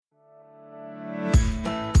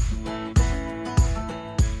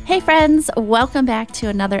Hey friends, welcome back to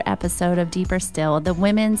another episode of Deeper Still, the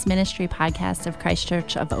women's ministry podcast of Christ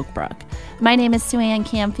Church of Oak Brook. My name is Suanne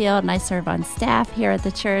Camfield and I serve on staff here at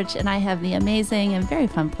the church, and I have the amazing and very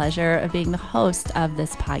fun pleasure of being the host of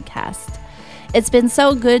this podcast. It's been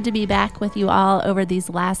so good to be back with you all over these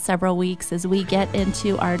last several weeks as we get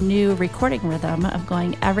into our new recording rhythm of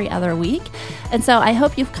going every other week. And so I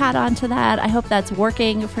hope you've caught on to that. I hope that's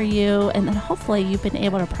working for you. And then hopefully you've been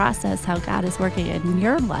able to process how God is working in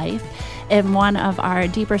your life in one of our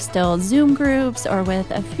Deeper Still Zoom groups, or with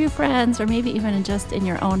a few friends, or maybe even just in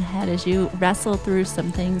your own head as you wrestle through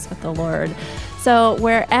some things with the Lord. So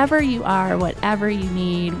wherever you are, whatever you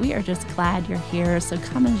need, we are just glad you're here. So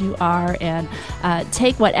come as you are and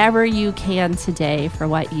take whatever you can today for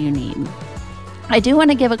what you need. I do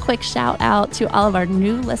want to give a quick shout out to all of our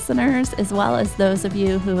new listeners, as well as those of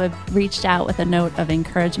you who have reached out with a note of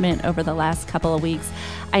encouragement over the last couple of weeks.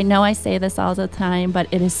 I know I say this all the time, but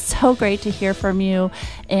it is so great to hear from you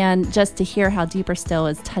and just to hear how Deeper Still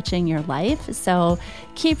is touching your life. So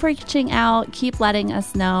keep reaching out, keep letting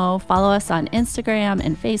us know. Follow us on Instagram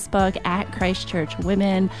and Facebook at Christ Church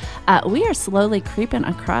Women. We are slowly creeping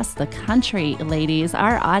across the country, ladies.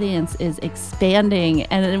 Our audience is expanding,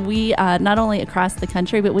 and we not only across the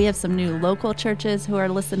country, but we have some new local churches who are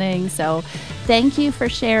listening. So thank you for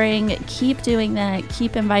sharing. Keep doing that.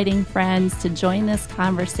 Keep inviting friends to join this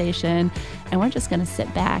conversation. And we're just going to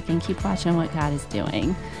sit back and keep watching what God is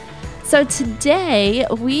doing. So today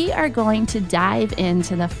we are going to dive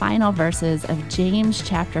into the final verses of James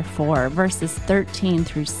chapter 4, verses 13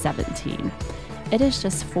 through 17. It is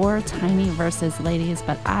just 4 tiny verses, ladies,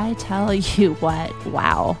 but I tell you what,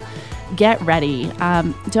 wow. Get ready.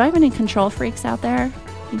 Do I have any control freaks out there?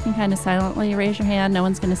 You can kind of silently raise your hand. No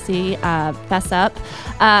one's going to see. Fess up.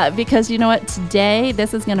 Because you know what? Today,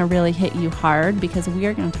 this is going to really hit you hard, because we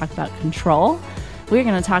are going to talk about control. We're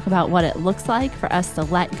going to talk about what it looks like for us to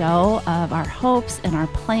let go of our hopes and our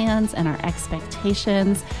plans and our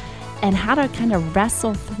expectations, and how to kind of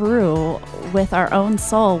wrestle through with our own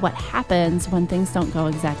soul what happens when things don't go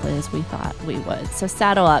exactly as we thought we would. So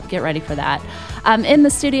saddle up, get ready for that. In the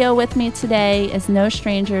studio with me today is no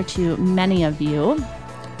stranger to many of you.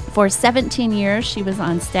 For 17 years, she was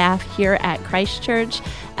on staff here at Christ Church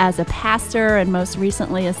as a pastor, and most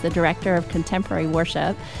recently as the director of contemporary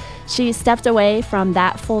worship. She stepped away from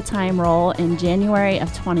that full-time role in January of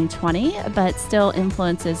 2020, but still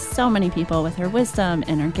influences so many people with her wisdom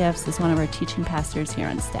and her gifts as one of our teaching pastors here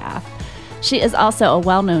on staff. She is also a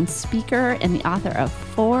well-known speaker and the author of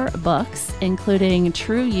 4 books, including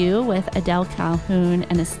True You with Adele Calhoun,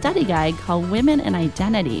 and a study guide called Women and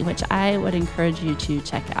Identity, which I would encourage you to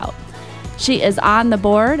check out. She is on the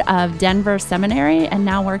board of Denver Seminary and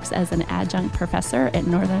now works as an adjunct professor at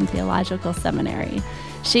Northern Theological Seminary.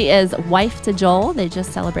 She is wife to Joel. They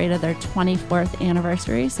just celebrated their 24th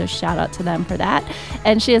anniversary, so shout out to them for that.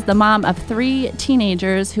 And she is the mom of 3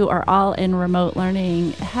 teenagers who are all in remote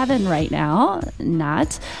learning heaven right now.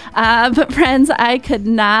 Not. But friends, I could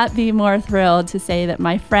not be more thrilled to say that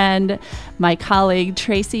my friend, my colleague,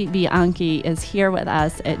 Tracey Bianchi, is here with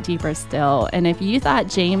us at Deeper Still. And if you thought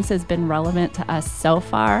James has been relevant to us so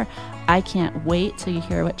far, I can't wait till you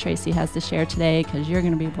hear what Tracey has to share today, because you're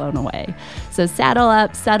going to be blown away. So saddle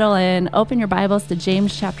up, settle in, open your Bibles to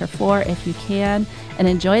James chapter 4 if you can, and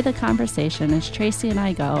enjoy the conversation as Tracey and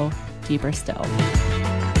I go deeper still.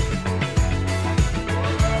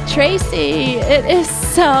 Tracey, it is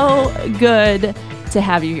so good to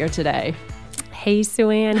have you here today. Hey,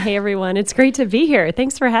 Suanne. Hey, everyone. It's great to be here.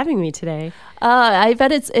 Thanks for having me today. I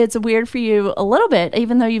bet it's weird for you a little bit,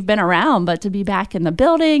 even though you've been around, but to be back in the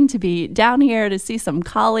building, to be down here, to see some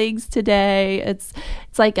colleagues today, it's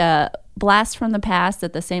like a blast from the past.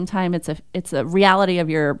 At the same time, it's a reality of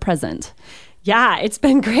your present. Yeah, it's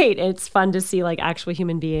been great. It's fun to see like actual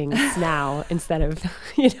human beings now instead of,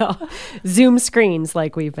 Zoom screens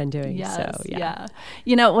like we've been doing. Yes, so, yeah.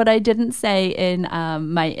 You know, what I didn't say in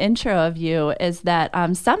my intro of you is that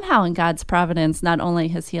somehow in God's providence, not only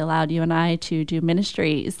has he allowed you and I to do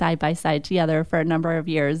ministry side by side together for a number of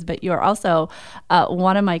years, but you're also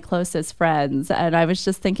one of my closest friends. And I was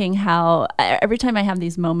just thinking how every time I have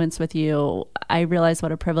these moments with you, I realize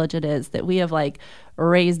what a privilege it is that we have like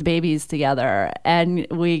raised babies together, and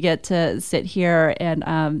we get to sit here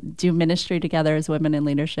and do ministry together as women in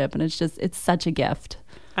leadership, and it's such a gift.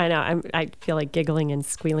 I know. I feel like giggling and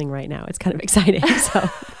squealing right now. It's kind of exciting. So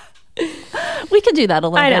We could do that a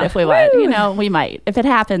little bit if we want. Woo! You know, we might. If it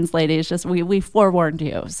happens, ladies, just we forewarned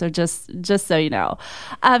you. So just so you know.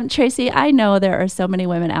 Tracey, I know there are so many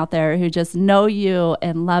women out there who just know you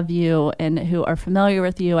and love you and who are familiar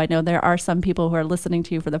with you. I know there are some people who are listening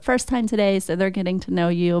to you for the first time today, so they're getting to know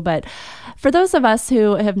you. But for those of us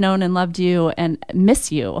who have known and loved you and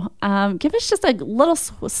miss you, give us just a little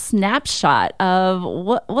snapshot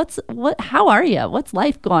of how are you? What's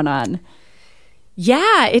life going on?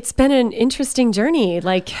 Yeah, it's been an interesting journey.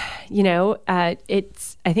 Like,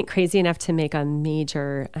 it's, I think, crazy enough to make a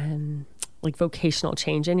major vocational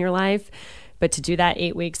change in your life. But to do that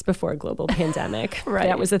 8 weeks before a global pandemic, right.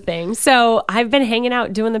 That was a thing. So I've been hanging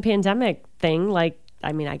out doing the pandemic thing.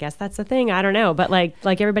 I guess that's a thing. I don't know. But like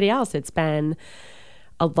everybody else, it's been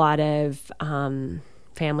a lot of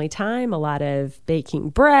family time, a lot of baking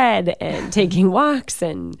bread and taking walks.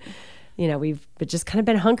 And, we've just kind of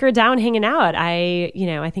been hunkered down, hanging out. I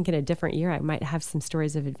think in a different year, I might have some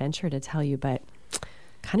stories of adventure to tell you, but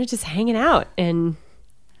kind of just hanging out and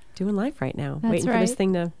doing life right now, waiting for this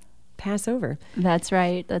thing to pass over. That's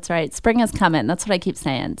right. Spring is coming. That's what I keep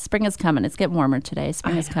saying. Spring is coming. It's getting warmer today.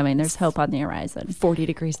 Spring is coming. There's hope on the horizon. 40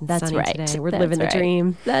 degrees and sunny today. We're That's living the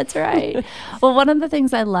dream. That's right. Well, one of the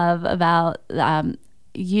things I love about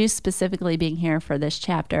you specifically being here for this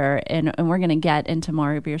chapter, and we're going to get into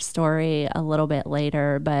more of your story a little bit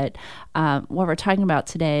later, but what we're talking about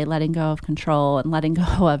today, letting go of control and letting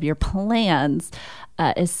go of your plans,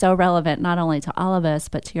 is so relevant not only to all of us,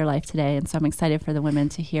 but to your life today. And so I'm excited for the women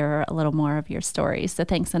to hear a little more of your story. So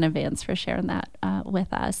thanks in advance for sharing that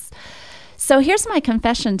with us. So here's my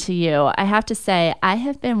confession to you. I have to say, I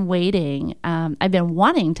have been waiting. I've been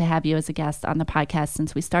wanting to have you as a guest on the podcast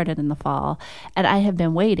since we started in the fall. And I have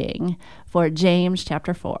been waiting for James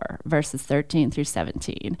chapter 4, verses 13 through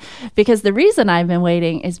 17. Because the reason I've been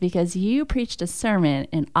waiting is because you preached a sermon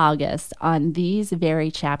in August on these very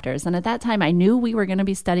chapters. And at that time, I knew we were going to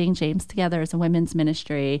be studying James together as a women's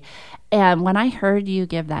ministry. And when I heard you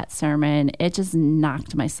give that sermon, it just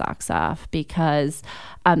knocked my socks off because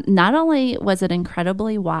not only was it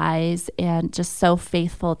incredibly wise and just so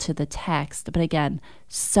faithful to the text, but again,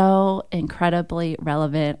 so incredibly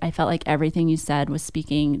relevant. I felt like everything you said was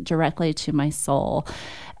speaking directly to my soul.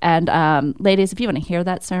 And ladies, if you want to hear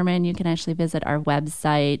that sermon, you can actually visit our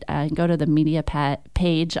website and go to the media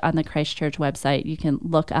page on the Christ Church website. You can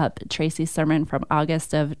look up Tracey's sermon from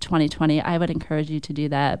August of 2020. I would encourage you to do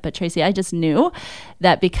that. But Tracey, I just knew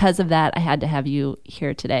that because of that, I had to have you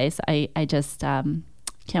here today. So I just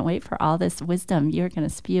can't wait for all this wisdom you're going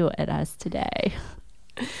to spew at us today.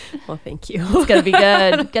 Well, thank you. It's going to be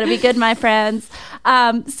good. Going to be good, my friends.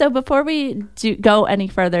 So before we go any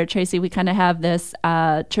further, Tracey, we kind of have this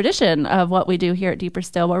tradition of what we do here at Deeper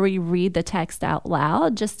Still where we read the text out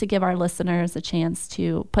loud just to give our listeners a chance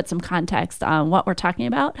to put some context on what we're talking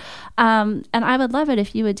about. And I would love it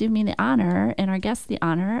if you would do me the honor and our guests the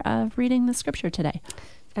honor of reading the scripture today.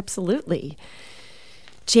 Absolutely.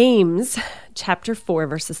 James chapter 4,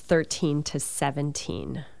 verses 13 to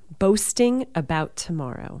 17. Boasting about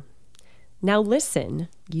tomorrow. Now listen,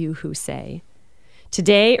 you who say,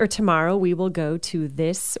 today or tomorrow we will go to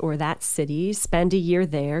this or that city, spend a year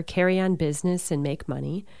there, carry on business and make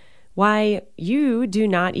money. Why, you do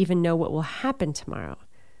not even know what will happen tomorrow.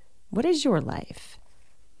 What is your life?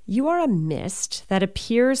 You are a mist that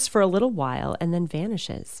appears for a little while and then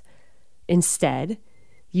vanishes. Instead,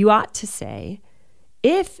 you ought to say,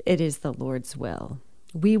 if it is the Lord's will,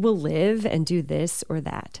 we will live and do this or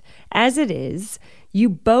that. As it is, you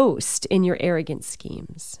boast in your arrogant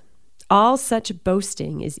schemes. All such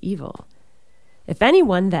boasting is evil. If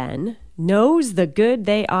anyone then knows the good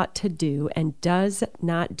they ought to do and does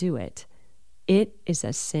not do it, it is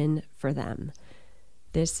a sin for them.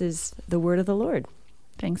 This is the word of the Lord.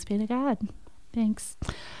 Thanks be to God. Thanks.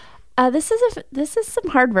 This is some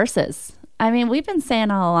hard verses. I mean, we've been saying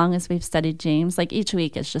all along as we've studied James, like each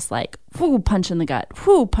week it's just like, whoo, punch in the gut,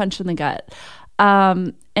 whoo, punch in the gut.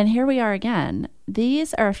 And here we are again.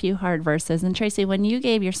 These are a few hard verses. And Tracey, when you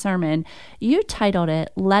gave your sermon, you titled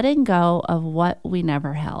it, Letting Go of What We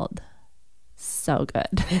Never Held. So good.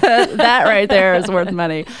 That right there is worth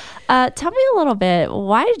money. Tell me a little bit,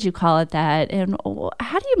 why did you call it that? And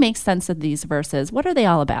how do you make sense of these verses? What are they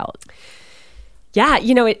all about? Yeah,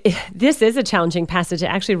 this is a challenging passage. I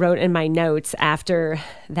actually wrote in my notes after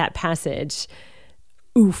that passage,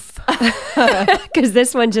 oof, because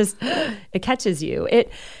this one just, it catches you.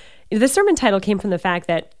 The sermon title came from the fact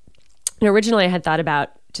that originally I had thought about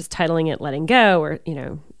just titling it Letting Go or,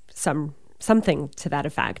 something to that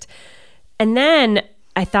effect. And then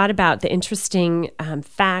I thought about the interesting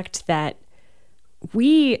fact that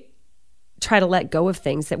we try to let go of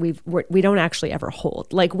things that we don't actually ever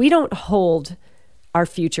hold. Like, we don't hold our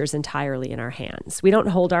futures entirely in our hands. We don't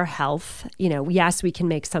hold our health. Yes, we can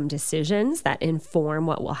make some decisions that inform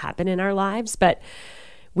what will happen in our lives, but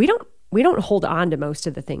we don't hold on to most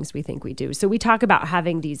of the things we think we do. So we talk about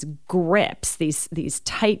having these grips, these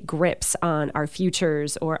tight grips on our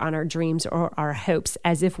futures or on our dreams or our hopes,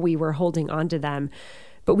 as if we were holding on to them,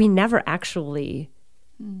 but we never actually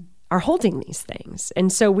are holding these things.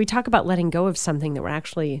 And so we talk about letting go of something that we're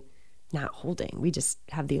actually not holding. We just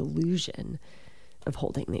have the illusion of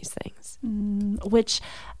holding these things. Which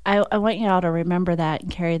I want you all to remember that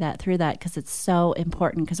and carry that through that, because it's so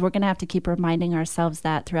important, because we're going to have to keep reminding ourselves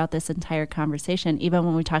that throughout this entire conversation, even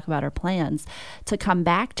when we talk about our plans, to come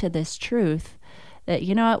back to this truth that,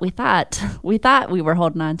 we thought we were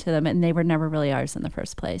holding on to them and they were never really ours in the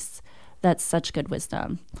first place. That's such good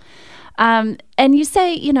wisdom. And you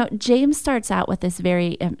say, James starts out with this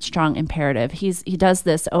very strong imperative. He does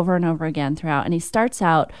this over and over again throughout, and he starts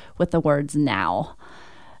out with the words now.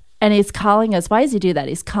 And he's calling us, why does he do that?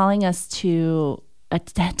 He's calling us to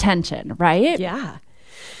attention, right? Yeah.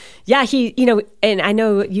 Yeah, and I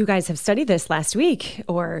know you guys have studied this last week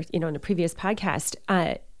or, in a previous podcast.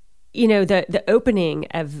 The opening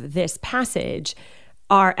of this passage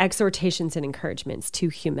are exhortations and encouragements to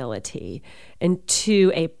humility and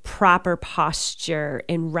to a proper posture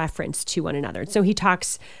in reference to one another. So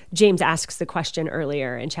James asks the question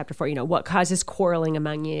earlier in chapter 4, what causes quarreling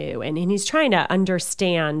among you? And he's trying to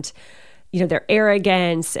understand, their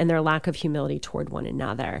arrogance and their lack of humility toward one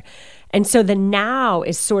another. And so the now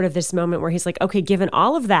is sort of this moment where he's like, okay, given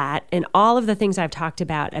all of that and all of the things I've talked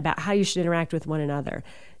about how you should interact with one another,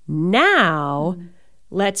 now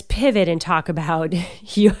let's pivot and talk about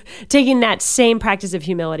you taking that same practice of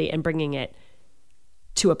humility and bringing it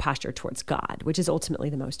to a posture towards God, which is ultimately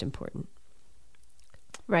the most important.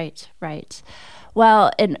 Right.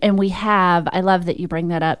 Well, and I love that you bring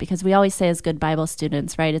that up, because we always say as good Bible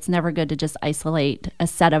students, right, it's never good to just isolate a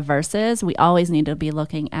set of verses. We always need to be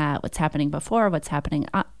looking at what's happening before, what's happening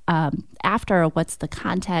after, what's the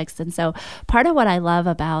context. And so part of what I love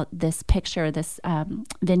about this picture, this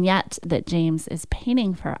vignette that James is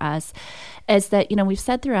painting for us, is that, we've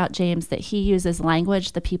said throughout James that he uses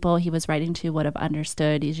language the people he was writing to would have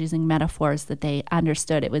understood. He's using metaphors that they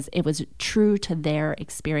understood. It was true to their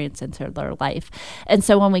experience and to their life. And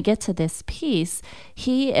so when we get to this piece,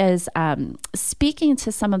 he is speaking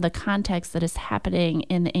to some of the context that is happening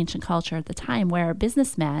in the ancient culture at the time, where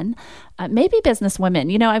businessmen, maybe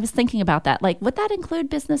businesswomen, I was thinking about that. Like, would that include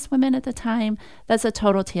businesswomen at the time? That's a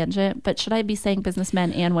total tangent, but should I be saying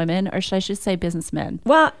businessmen and women, or should I just say businessmen?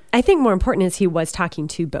 Well, I think more important is he was talking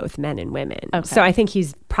to both men and women. Okay. So I think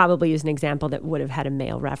he's probably used an example that would have had a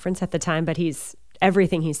male reference at the time, but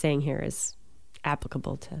everything he's saying here is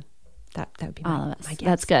applicable to that would be my guess.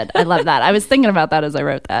 That's good. I love that. I was thinking about that as I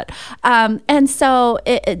wrote that. And so,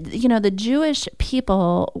 the Jewish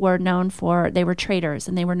people were known they were traders,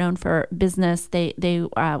 and they were known for business. They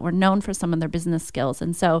were known for some of their business skills.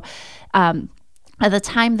 And so, at the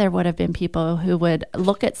time, there would have been people who would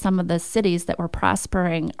look at some of the cities that were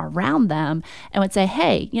prospering around them and would say,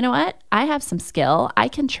 hey, you know what? I have some skill. I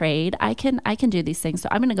can trade. I can do these things. So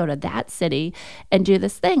I'm going to go to that city and do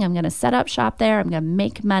this thing. I'm going to set up shop there. I'm going to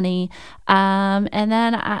make money. And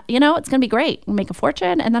then, it's going to be great. Make a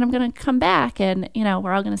fortune. And then I'm going to come back and,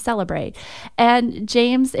 we're all going to celebrate. And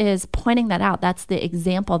James is pointing that out. That's the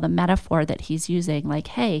example, the metaphor that he's using. Like,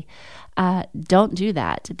 hey, don't do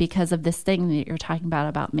that because of this thing that you're talking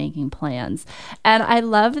about making plans. And I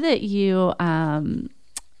love that you kind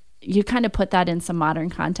of put that in some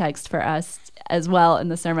modern context for us as well in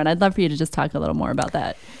the sermon. I'd love for you to just talk a little more about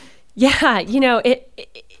that. Yeah,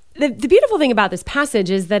 the beautiful thing about this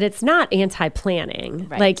passage is that it's not anti-planning.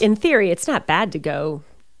 Right. Like, in theory, it's not bad to go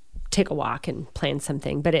take a walk and plan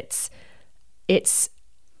something, but it's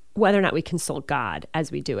whether or not we consult God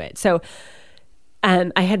as we do it. So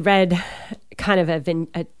I had read kind of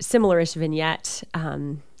a similar-ish vignette a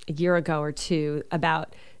year ago or two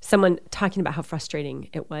about someone talking about how frustrating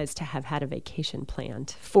it was to have had a vacation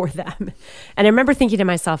planned for them. And I remember thinking to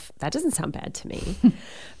myself, that doesn't sound bad to me.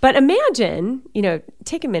 But imagine,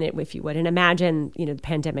 take a minute if you would, and imagine, the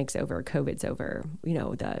pandemic's over, COVID's over,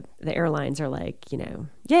 the airlines are like,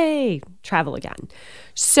 yay, travel again.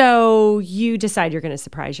 So you decide you're going to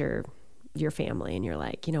surprise your family, and you're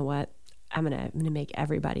like, you know what? I'm gonna make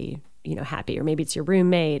everybody, happy. Or maybe it's your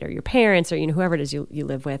roommate or your parents or, whoever it is you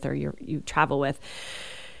live with or you travel with.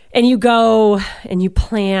 And you go and you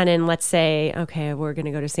plan, and let's say, okay, we're going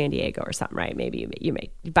to go to San Diego or something, right? Maybe you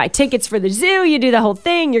buy tickets for the zoo, you do the whole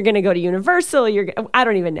thing, you're going to go to Universal, I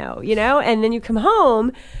don't even know, and then you come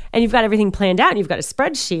home and you've got everything planned out, and you've got a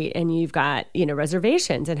spreadsheet, and you've got,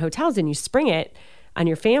 reservations and hotels, and you spring it on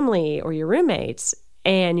your family or your roommates,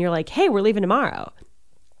 and you're like, hey, we're leaving tomorrow.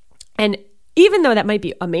 And even though that might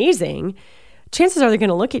be amazing, chances are they're going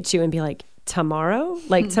to look at you and be like, tomorrow?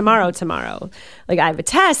 Like tomorrow. Like I have a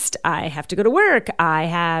test, I have to go to work, I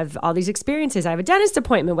have all these experiences, I have a dentist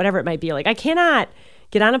appointment, whatever it might be. Like I cannot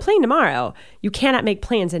get on a plane tomorrow. You cannot make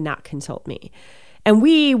plans and not consult me. And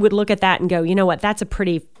we would look at that and go, you know what, that's a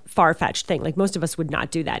pretty far-fetched thing. Like most of us would not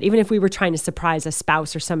do that. Even if we were trying to surprise a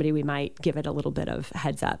spouse or somebody, we might give it a little bit of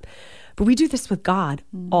heads up. But we do this with God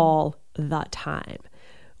all the time.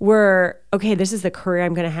 We're, okay, this is the career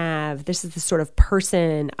I'm going to have. This is the sort of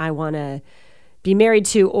person I want to be married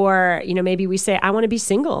to. Or, maybe we say, I want to be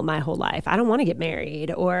single my whole life. I don't want to get married.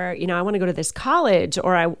 Or, I want to go to this college.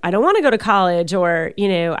 Or I don't want to go to college. Or,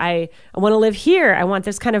 I want to live here. I want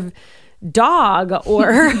this kind of dog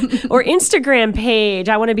or Instagram page.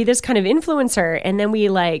 I want to be this kind of influencer. And then we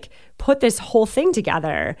put this whole thing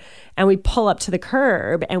together and we pull up to the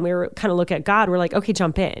curb and we're kind of look at God. We're like, okay,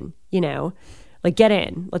 jump in, get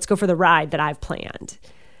in, let's go for the ride that I've planned,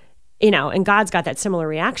 and God's got that similar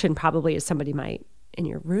reaction probably as somebody might in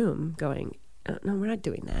your room going, oh, no, we're not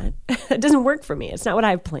doing that. It doesn't work for me. It's not what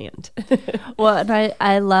I've planned. Well, and I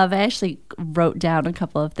actually wrote down a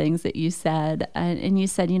couple of things that you said, and you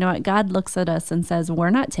said, what, God looks at us and says, we're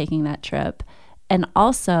not taking that trip. And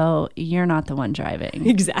also, you're not the one driving.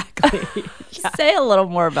 Exactly. Yeah. Say a little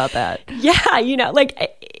more about that. Yeah.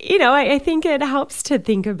 I think it helps to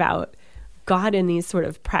think about God in these sort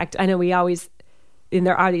of I know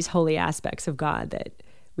there are these holy aspects of God that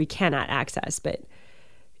we cannot access, but,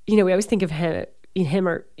 we always think of him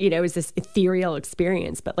or, as this ethereal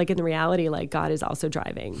experience, but in the reality, God is also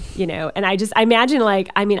driving, and I imagine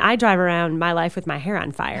I drive around my life with my hair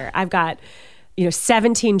on fire. I've got,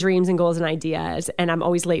 17 dreams and goals and ideas, and I'm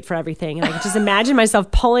always late for everything. And I can just imagine myself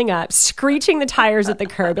pulling up, screeching the tires at the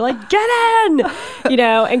curb, like, get in,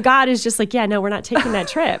 and God is just like, yeah, no, we're not taking that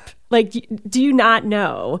trip. Do you not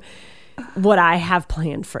know what I have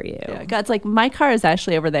planned for you? Yeah, God's like, my car is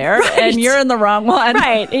actually over there, right, and you're in the wrong one.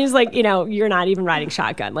 Right. And he's like, you're not even riding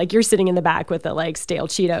shotgun. You're sitting in the back with the stale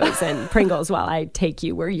Cheetos and Pringles while I take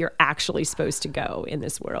you where you're actually supposed to go in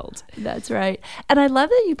this world. That's right. And I love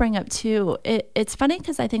that you bring up too, it's funny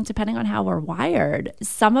because I think depending on how we're wired,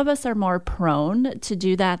 some of us are more prone to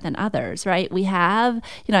do that than others, right? We have,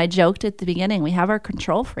 I joked at the beginning, we have our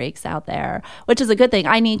control freaks out there, which is a good thing.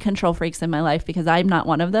 I need control freaks in my life because I'm not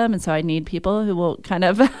one of them. And so I need people who will kind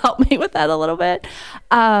of help me with that a little bit.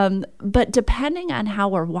 But depending on how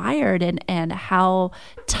we're wired and how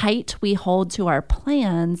tight we hold to our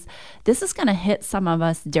plans, this is going to hit some of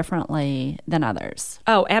us differently than others.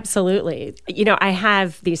 Oh, absolutely. I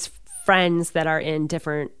have these friends that are in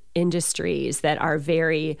different industries that are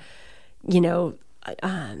very,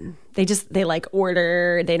 they like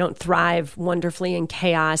order. They don't thrive wonderfully in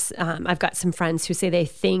chaos. I've got some friends who say they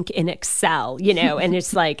think in Excel, and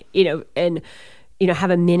it's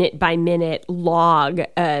have a minute by minute log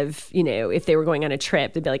of, if they were going on a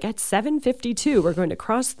trip, they'd be like, at 7:52, we're going to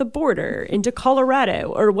cross the border into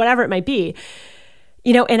Colorado or whatever it might be,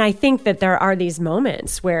 and I think that there are these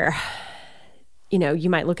moments where, you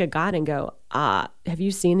might look at God and go, have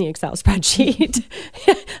you seen the Excel spreadsheet?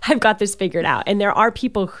 I've got this figured out. And there are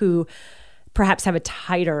people who perhaps have a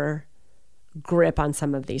tighter grip on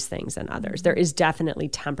some of these things than others. There is definitely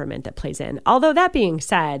temperament that plays in. Although that being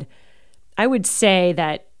said, I would say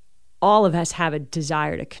that all of us have a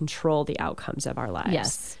desire to control the outcomes of our lives.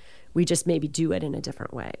 Yes. We just maybe do it in a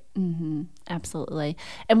different way. Mm-hmm. Absolutely.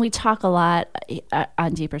 And we talk a lot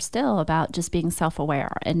on Deeper Still about just being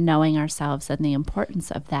self-aware and knowing ourselves and the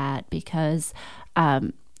importance of that, because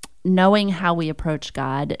knowing how we approach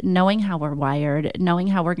God, knowing how we're wired, knowing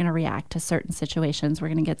how we're going to react to certain situations. We're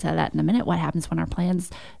going to get to that in a minute. What happens when our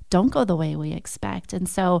plans don't go the way we expect? And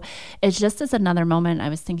so it's just as another moment I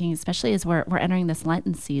was thinking, especially as we're entering this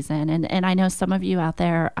Lenten season. And I know some of you out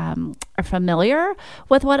there are familiar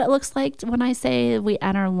with what it looks like when I say we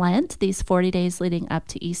enter Lent, these 40 days leading up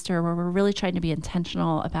to Easter, where we're really trying to be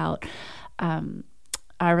intentional about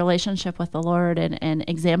our relationship with the Lord and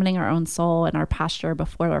examining our own soul and our posture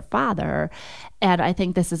before our Father. And I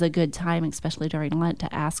think this is a good time, especially during Lent,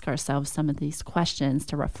 to ask ourselves some of these questions,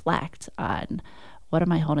 to reflect on what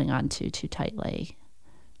am I holding on to too tightly,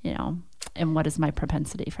 and what is my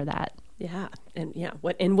propensity for that? Yeah. And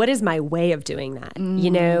what is my way of doing that?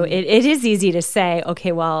 It is easy to say,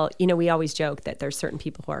 okay, well, we always joke that there's certain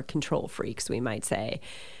people who are control freaks, we might say.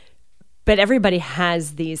 But everybody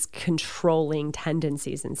has these controlling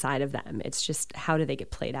tendencies inside of them. It's just, how do they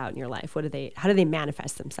get played out in your life? How do they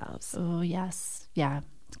manifest themselves? Oh, yes. Yeah.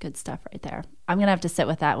 It's good stuff right there. I'm going to have to sit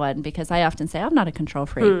with that one, because I often say I'm not a control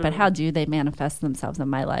freak, but how do they manifest themselves in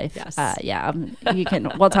my life? Yes.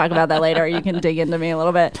 We'll talk about that later. You can dig into me a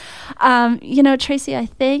little bit. Tracey, I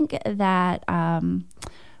think that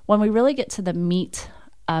when we really get to the meat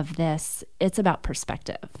of this, it's about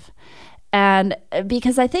perspective. And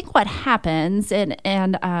because I think what happens, and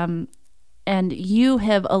you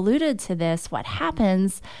have alluded to this, what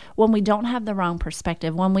happens when we don't have the wrong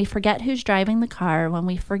perspective, when we forget who's driving the car, when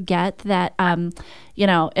we forget that,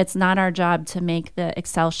 it's not our job to make the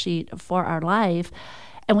Excel sheet for our life,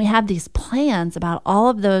 and we have these plans about all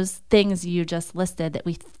of those things you just listed that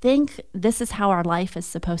we think this is how our life is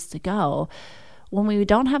supposed to go. When we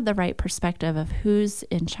don't have the right perspective of who's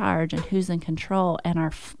in charge and who's in control, and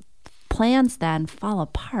our plans then fall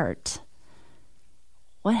apart,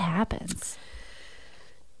 what happens?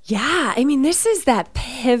 Yeah, this is that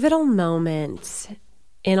pivotal moment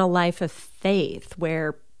in a life of faith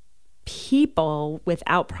where people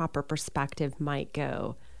without proper perspective might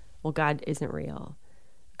go, well, God isn't real.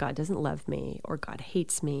 God doesn't love me, or God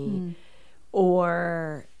hates me,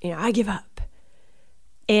 or, I give up.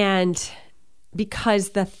 And because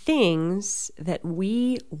the things that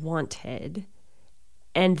we wanted,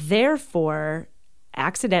 and therefore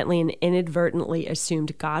accidentally and inadvertently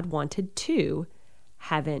assumed God wanted to,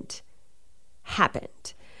 haven't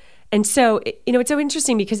happened. And so, it's so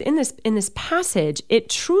interesting, because in this passage, it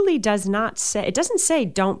truly does not say, it doesn't say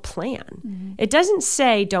don't plan. Mm-hmm. It doesn't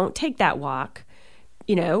say don't take that walk.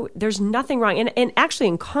 There's nothing wrong. And actually,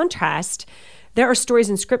 in contrast, there are stories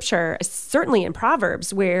in Scripture, certainly in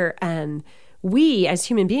Proverbs, where we as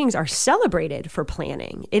human beings are celebrated for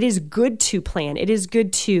planning. It is good to plan. It is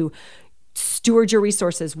good to steward your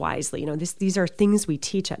resources wisely. These are things we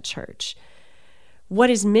teach at church. What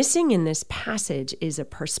is missing in this passage is a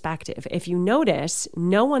perspective. If you notice,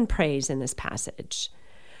 no one prays in this passage.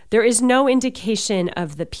 There is no indication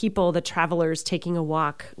of the people, the travelers taking a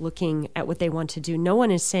walk, looking at what they want to do. No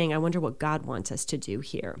one is saying, I wonder what God wants us to do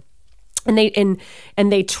here. And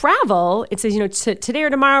they travel. It says, today or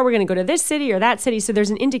tomorrow we're going to go to this city or that city. So there's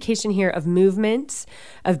an indication here of movement,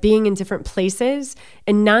 of being in different places.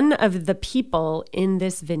 And none of the people in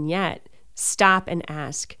this vignette stop and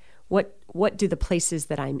ask, what do the places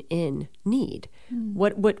that I'm in need?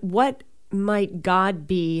 What might God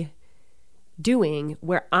be doing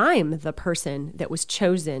where I'm the person that was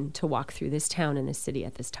chosen to walk through this town and this city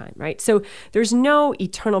at this time, right? So there's no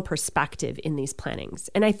eternal perspective in these plannings.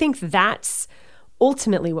 And I think that's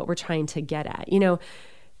ultimately what we're trying to get at.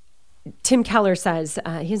 Tim Keller says,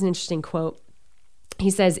 he has an interesting quote.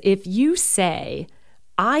 He says, if you say,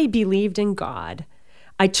 I believed in God,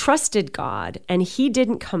 I trusted God, and he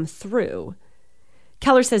didn't come through,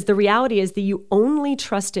 Keller says the reality is that you only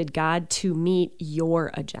trusted God to meet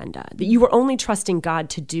your agenda, that you were only trusting God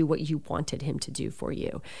to do what you wanted him to do for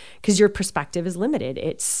you, because your perspective is limited.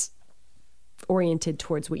 It's oriented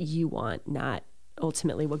towards what you want, not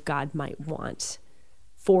ultimately what God might want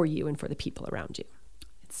for you and for the people around you.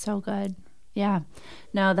 It's so good. Yeah.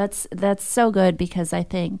 No, that's so good, because I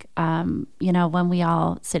think, when we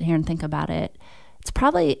all sit here and think about it, it's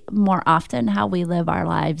probably more often how we live our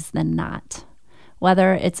lives than not.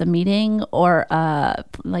 Whether it's a meeting or,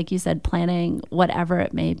 like you said, planning, whatever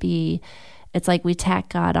it may be, it's like we tack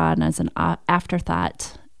God on as an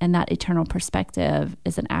afterthought, and that eternal perspective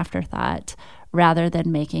is an afterthought, rather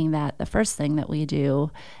than making that the first thing that we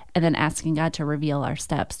do, and then asking God to reveal our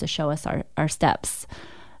steps, to show us our steps.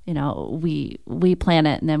 We plan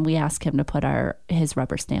it, and then we ask him to put his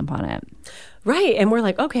rubber stamp on it. Right. And we're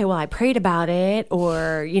like, okay, well, I prayed about it,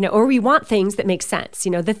 or we want things that make sense.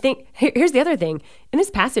 Here's the other thing. In this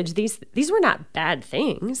passage, these were not bad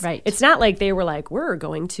things. Right. It's not like they were like, we're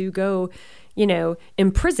going to go,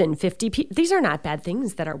 imprison 50 people. These are not bad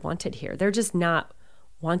things that are wanted here. They're just not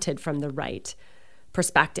wanted from the right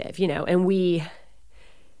perspective, and we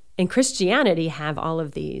in Christianity have all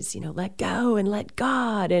of these, let go and let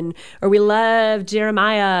God. Or we love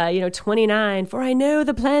Jeremiah, 29, for I know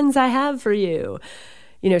the plans I have for you,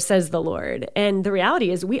 says the Lord. And the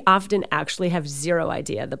reality is we often actually have zero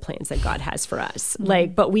idea the plans that God has for us.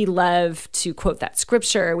 Mm-hmm. But we love to quote that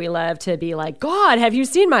scripture. We love to be like, God, have you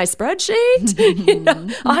seen my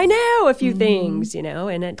spreadsheet? I know a few things,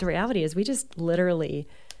 and the reality is we just literally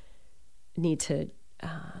need to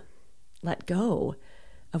let go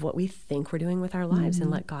of what we think we're doing with our lives and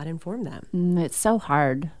let God inform them. It's so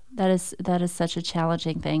hard. That is such a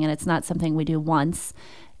challenging thing. And it's not something we do once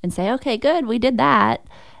and say, okay, good, we did that.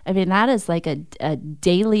 I mean, that is like a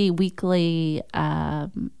daily, weekly,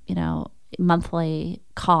 monthly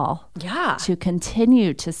call to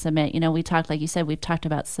continue to submit. We talked, like you said, we've talked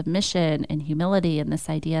about submission and humility and this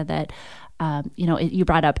idea that, you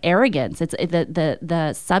brought up arrogance. It's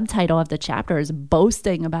the subtitle of the chapter is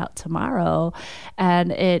boasting about tomorrow.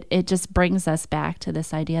 And it just brings us back to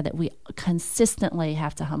this idea that we consistently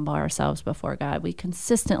have to humble ourselves before God. We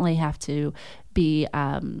consistently have to be,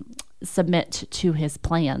 submit to his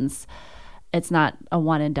plans. It's not a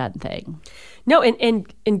one and done thing. No.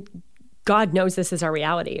 And God knows this is our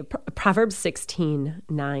reality. Proverbs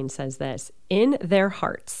 16:9 says this: in their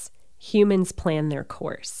hearts, humans plan their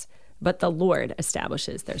course, but the Lord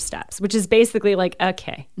establishes their steps, which is basically like,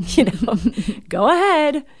 okay, go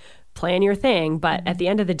ahead, plan your thing. But at the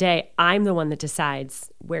end of the day, I'm the one that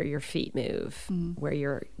decides where your feet move, where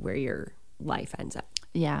your life ends up.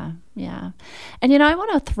 Yeah. And, I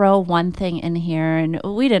want to throw one thing in here, and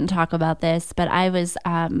we didn't talk about this, but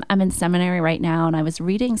I'm in seminary right now, and I was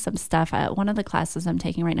reading some stuff. One of the classes I'm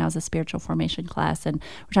taking right now is a spiritual formation class, and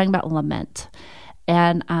we're talking about lament.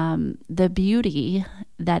 And the beauty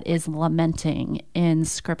that is lamenting in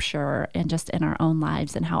Scripture and just in our own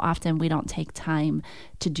lives, and how often we don't take time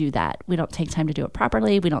to do that. We don't take time to do it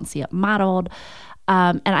properly. We don't see it modeled.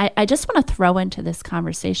 And I just want to throw into this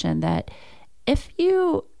conversation that if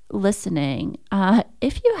you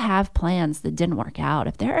have plans that didn't work out,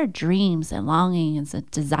 if there are dreams and longings and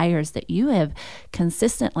desires that you have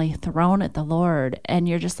consistently thrown at the Lord, and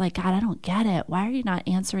you're just like, God, I don't get it. Why are you not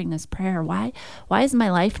answering this prayer? Why is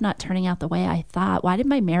my life not turning out the way I thought? Why did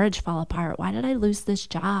my marriage fall apart? Why did I lose this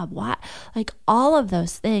job? Why? Like all of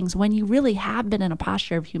those things, when you really have been in a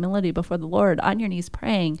posture of humility before the Lord, on your knees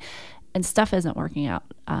praying, and stuff isn't working out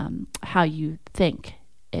how you think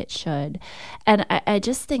it should. And I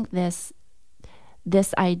just think this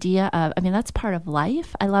idea of, that's part of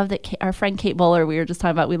life. I love that our friend Kate Bowler, we were just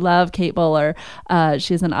talking about, we love Kate Bowler.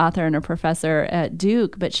 She's an author and a professor at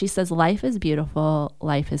Duke, but she says life is beautiful,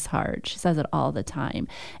 life is hard. She says it all the time.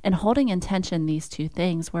 And holding in tension these two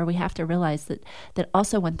things, where we have to realize that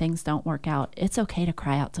also when things don't work out, it's okay to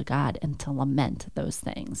cry out to God and to lament those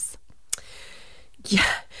things. Yeah,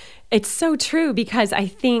 it's so true, because I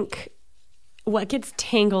think what gets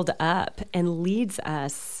tangled up and leads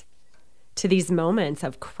us to these moments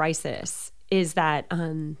of crisis is that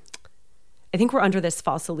I think we're under this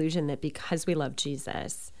false illusion that because we love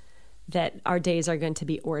Jesus, that our days are going to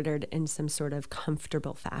be ordered in some sort of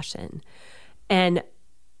comfortable fashion. And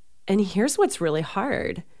here's what's really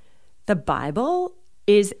hard. The Bible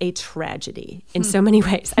is a tragedy in so many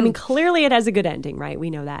ways. Clearly it has a good ending, right?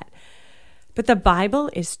 We know that. But the Bible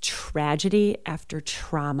is tragedy after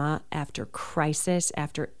trauma, after crisis,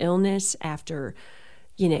 after illness, after,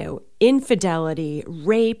 infidelity,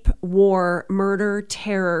 rape, war, murder,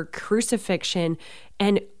 terror, crucifixion.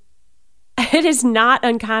 And it is not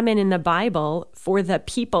uncommon in the Bible for the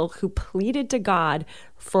people who pleaded to God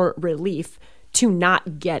for relief to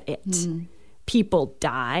not get it. People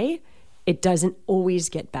die. It doesn't always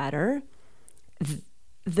get better.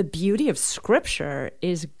 The beauty of Scripture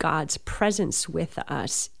is God's presence with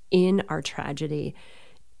us in our tragedy,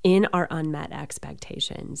 in our unmet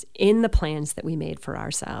expectations, in the plans that we made for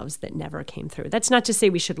ourselves that never came through. That's not to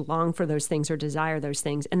say we should long for those things or desire those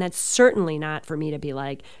things. And that's certainly not for me to be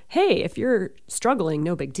like, hey, if you're struggling,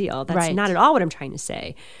 no big deal. That's not at all what I'm trying to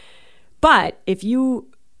say. But if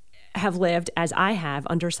you have lived, as I have,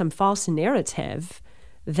 under some false narrative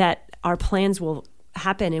that our plans will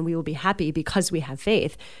happen and we will be happy because we have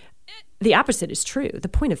faith, the opposite is true. The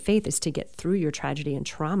point of faith is to get through your tragedy and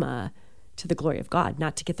trauma to the glory of God,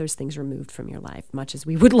 not to get those things removed from your life, much as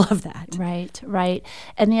we would love that. Right.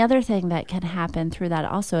 And the other thing that can happen through that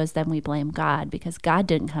also is then we blame God because God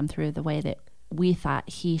didn't come through the way that we thought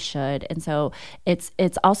he should. And so it's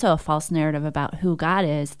also a false narrative about who God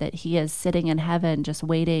is, that he is sitting in heaven just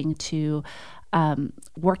waiting to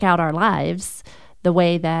work out our lives the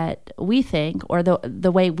way that we think, or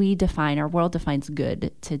the way we define, our world defines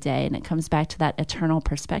good today. And it comes back to that eternal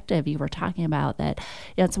perspective you were talking about, that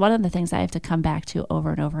it's one of the things I have to come back to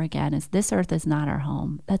over and over again is this earth is not our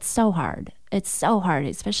home. That's so hard. It's so hard,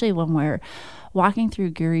 especially when we're walking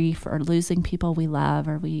through grief or losing people we love,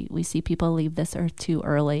 or we see people leave this earth too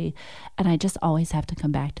early. And I just always have to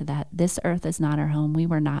come back to that. This earth is not our home. We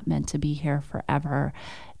were not meant to be here forever.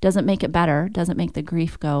 Doesn't make it better, doesn't make the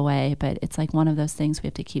grief go away, but it's like one of those things we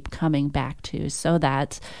have to keep coming back to so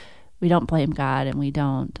that blame God, and we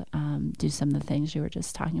don't do some of the things you were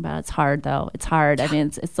just talking about. It's hard, though. It's hard. I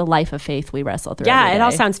mean, it's the life of faith we wrestle through. Yeah, it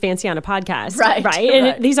all sounds fancy on a podcast, right?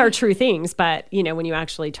 And these are true things, but when you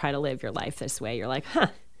actually try to live your life this way, you're like,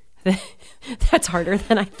 that's harder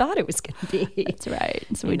than I thought it was going to be. That's right.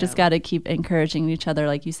 So we just got to keep encouraging each other,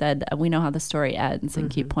 like you said. We know how the story ends, and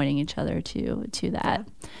keep pointing each other to that.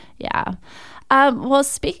 Yeah. Well,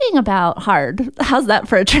 speaking about hard, how's that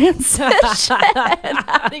for a transition?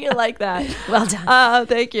 How do you like that? Well done.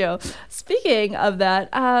 Thank you. Speaking of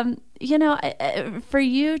that, for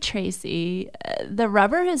you, Tracey, the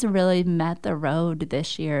rubber has really met the road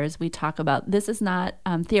this year as we talk about. This is not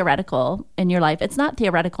theoretical in your life. It's not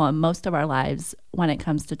theoretical in most of our lives when it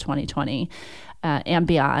comes to 2020 and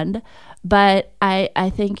beyond. But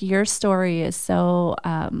I think your story is so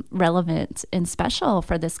relevant and special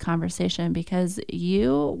for this conversation because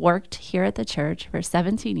you worked here at the church for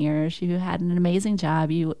 17 years. You had an amazing job.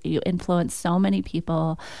 You influenced so many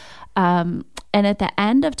people. And at the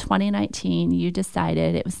end of 2019, you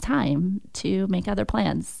decided it was time to make other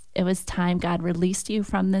plans. It was time God released you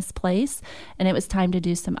from this place, and it was time to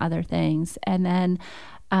do some other things. And then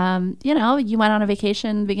you went on a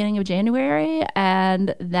vacation beginning of January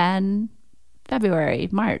and then February,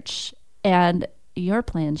 March, and your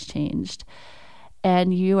plans changed.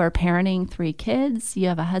 And you are parenting 3 kids. You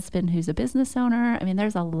have a husband who's a business owner. I mean,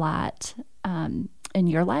 there's a lot in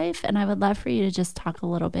your life. And I would love for you to just talk a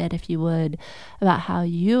little bit, if you would, about how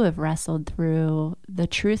you have wrestled through the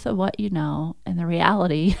truth of what you know and the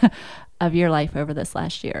reality of your life over this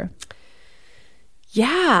last year.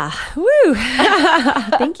 Yeah. Woo.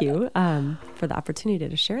 Thank you for the opportunity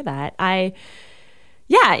to share that. I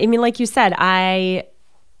mean, like you said, I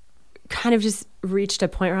kind of just reached a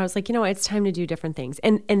point where I was like, it's time to do different things.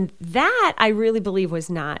 And that I really believe was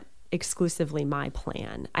not exclusively my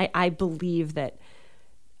plan. I believe that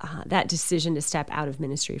that decision to step out of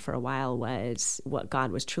ministry for a while was what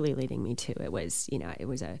God was truly leading me to. It was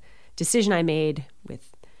a decision I made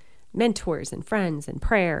with mentors and friends and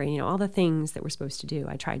prayer and, all the things that we're supposed to do.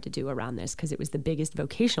 I tried to do around this because it was the biggest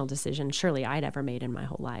vocational decision surely I'd ever made in my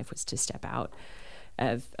whole life, was to step out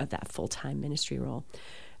of that full-time ministry role.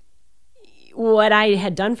 What I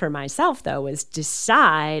had done for myself, though, was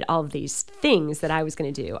decide all of these things that I was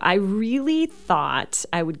going to do. I really thought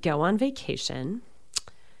I would go on vacation,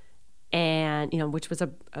 and which was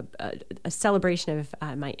a celebration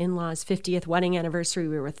of my in-laws' 50th wedding anniversary.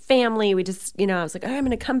 We were with family. We just, I was like, I'm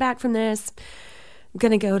going to come back from this. I'm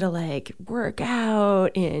going to go to work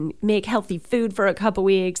out and make healthy food for a couple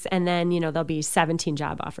weeks. And then, there'll be 17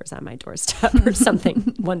 job offers on my doorstep or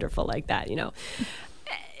something wonderful like that,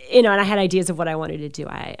 and I had ideas of what I wanted to do.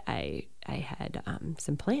 I had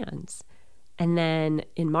some plans. And then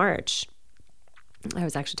in March, I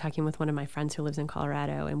was actually talking with one of my friends who lives in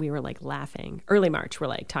Colorado, and we were laughing. Early March,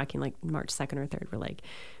 we're talking March 2nd or 3rd. We're like,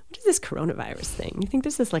 what is this coronavirus thing? You think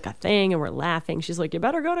this is a thing? And we're laughing. She's like, you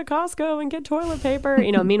better go to Costco and get toilet paper.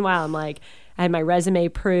 Meanwhile, I'm I had my resume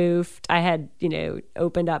proofed. I had,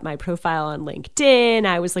 opened up my profile on LinkedIn.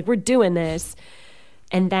 I was like, we're doing this.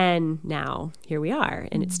 And then now here we are,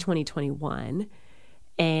 and it's 2021,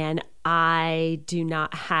 and I do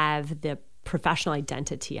not have the professional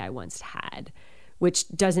identity I once had, which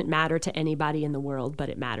doesn't matter to anybody in the world, but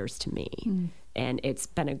it matters to me. And it's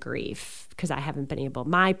been a grief because I haven't been able.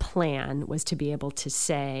 My plan was to be able to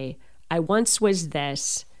say, I once was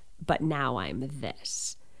this, but now I'm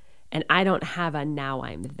this. And I don't have a now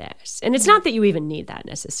I'm this. And it's not that you even need that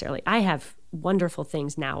necessarily. I have wonderful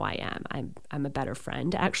things now I am. I'm a better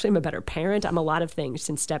friend. Actually, I'm a better parent. I'm a lot of things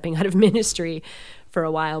since stepping out of ministry for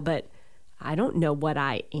a while, but I don't know what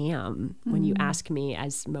I am when you ask me,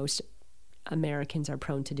 as most Americans are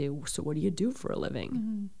prone to do, so what do you do for a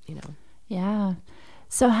living? Yeah.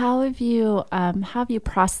 So how have you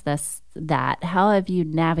processed that? How have you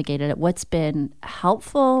navigated it? What's been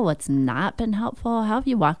helpful? What's not been helpful? How have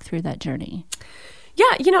you walked through that journey?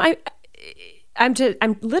 Yeah,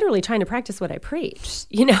 I'm literally trying to practice what I preach.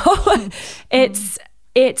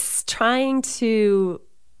 It's trying to,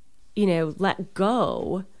 let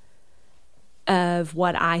go of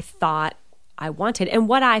what I thought I wanted and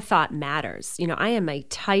what I thought matters. I am a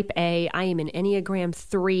type A. I am an Enneagram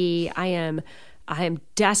 3. I am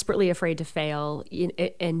desperately afraid to fail,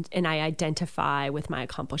 and I identify with my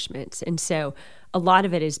accomplishments. And so a lot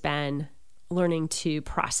of it has been learning to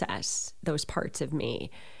process those parts of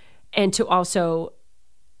me and to also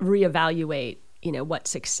reevaluate, what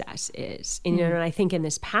success is. And, and I think in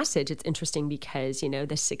this passage, it's interesting because,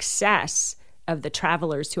 the success of the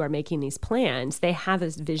travelers who are making these plans, they have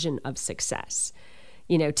this vision of success.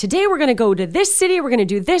 Today we're going to go to this city, we're going to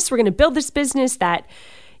do this, we're going to build this business that,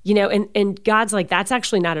 and God's like, that's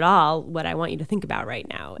actually not at all what I want you to think about right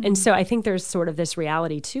now. And so I think there's sort of this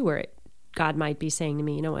reality too, where God might be saying to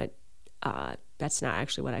me, you know what, that's not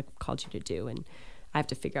actually what I called you to do. And I have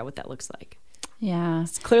to figure out what that looks like. Yeah.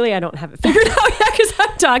 Clearly I don't have it figured out yet because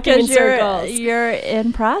I'm talking in circles. You're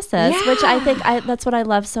in process, which I think that's what I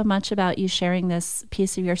love so much about you sharing this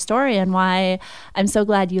piece of your story, and why I'm so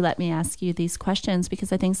glad you let me ask you these questions,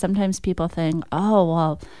 because I think sometimes people think, oh,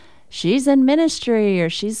 well, she's in ministry, or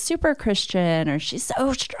she's super Christian, or she's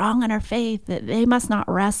so strong in her faith that they must not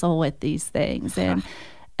wrestle with these things. And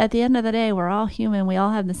at the end of the day, we're all human. We all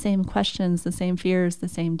have the same questions, the same fears, the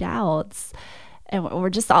same doubts. And we're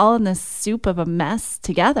just all in this soup of a mess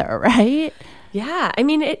together, right? Yeah. I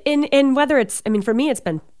mean, and whether it's, I mean, for me, it's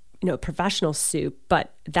been, professional soup,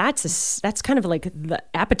 but that's kind of like the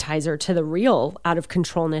appetizer to the real out of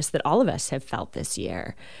controlness that all of us have felt this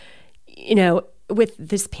year. With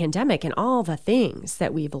this pandemic and all the things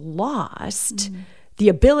that we've lost, the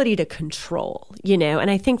ability to control,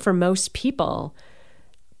 and I think for most people,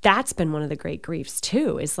 that's been one of the great griefs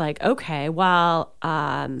too, is like, okay, well,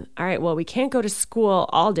 all right, well, we can't go to school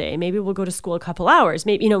all day. Maybe we'll go to school a couple hours.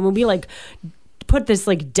 Maybe, when we like put this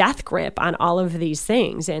like death grip on all of these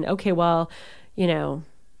things, and okay, well,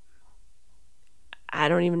 I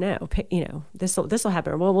don't even know, this will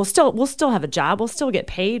happen. Well, we'll still have a job. We'll still get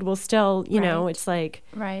paid. We'll still, it's like,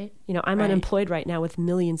 right. I'm unemployed right now with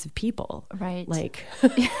millions of people. Right. Like,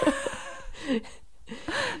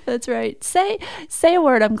 that's right. Say a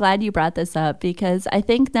word. I'm glad you brought this up, because I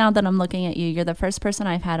think now that I'm looking at you, you're the first person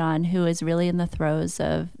I've had on who is really in the throes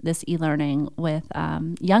of this e-learning with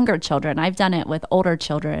younger children. I've done it with older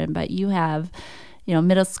children, but you have,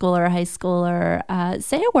 middle schooler, high schooler.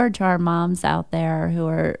 Say a word to our moms out there who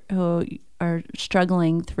are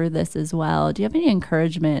struggling through this as well. Do you have any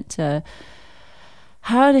encouragement to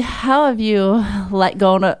how have you let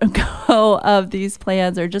go of these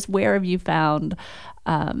plans, or just where have you found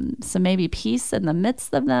some maybe peace in the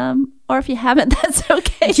midst of them? Or if you haven't, that's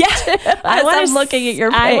okay. Yeah, I'm looking at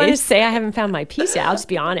your face. I want to say I haven't found my peace yet. I'll just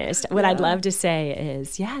be honest. What I'd love to say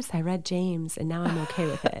is, yes, I read James and now I'm okay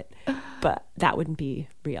with it. But that wouldn't be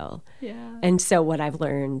real. Yeah. And so what I've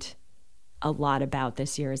learned a lot about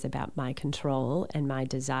this year is about my control and my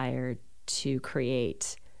desire to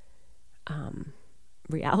create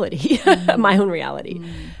reality, my own reality,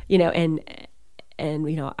 and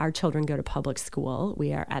our children go to public school.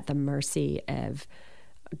 We are at the mercy of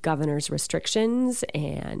governor's restrictions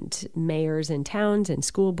and mayors in towns and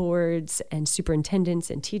school boards and superintendents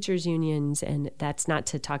and teachers unions. And that's not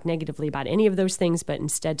to talk negatively about any of those things, but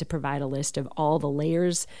instead to provide a list of all the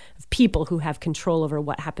layers of people who have control over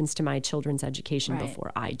what happens to my children's education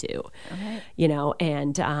before I do. Okay.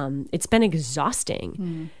 And it's been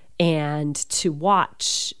exhausting. And to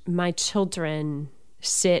watch my children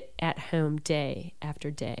sit at home day after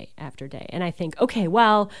day after day. And I think, okay,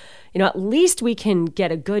 well, at least we can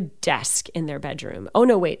get a good desk in their bedroom. Oh,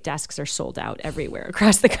 no, wait, desks are sold out everywhere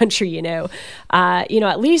across the country,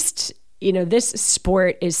 at least, this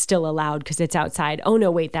sport is still allowed because it's outside. Oh, no,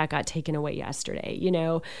 wait, that got taken away yesterday,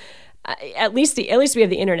 At least we have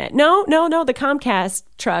the internet. No, the Comcast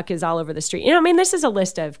truck is all over the street. This is a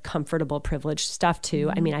list of comfortable, privileged stuff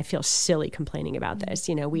too. I feel silly complaining about this.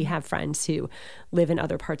 We have friends who live in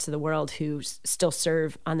other parts of the world who still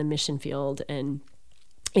serve on the mission field and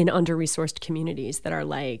in under-resourced communities that are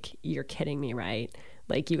like, you're kidding me, right?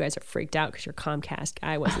 Like, you guys are freaked out because your Comcast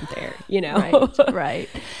guy wasn't there, Right.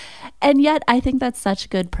 And yet I think that's such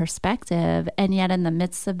good perspective. And yet in the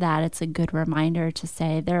midst of that, it's a good reminder to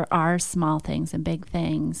say there are small things and big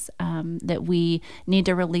things that we need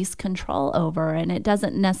to release control over. And it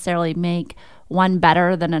doesn't necessarily make one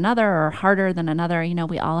better than another or harder than another.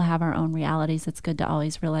 We all have our own realities. It's good to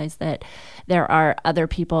always realize that there are other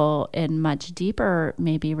people in much deeper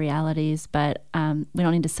maybe realities, but we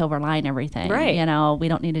don't need to silver line everything. Right. We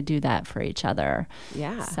don't need to do that for each other.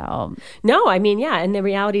 Yeah. So no, and the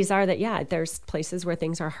realities are that, there's places where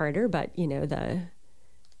things are harder, but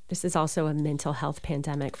this is also a mental health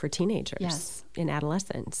pandemic for teenagers and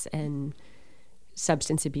adolescents and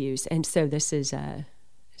substance abuse. And so this is a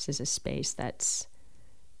space that's,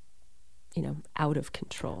 out of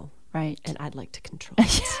control. Right. And I'd like to control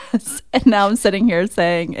it. Yes. And now I'm sitting here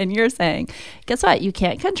saying, and you're saying, guess what? You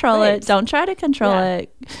can't control it. Don't try to control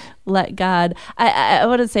it. Let God. I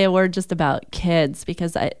want to say a word just about kids,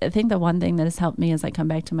 because I think the one thing that has helped me as I come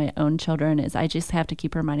back to my own children is I just have to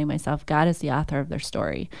keep reminding myself God is the author of their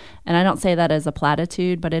story. And I don't say that as a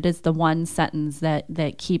platitude, but it is the one sentence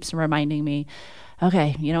that keeps reminding me,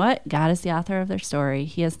 okay, you know what? God is the author of their story.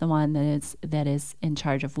 He is the one that is in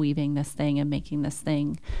charge of weaving this thing and making this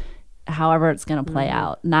thing however it's going to play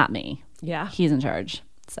out, not me. Yeah. He's in charge.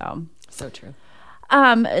 So true.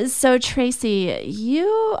 So Tracey,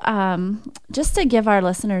 you, just to give our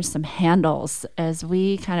listeners some handles as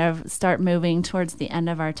we kind of start moving towards the end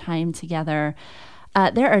of our time together,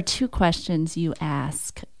 there are 2 questions you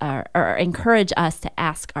ask or encourage us to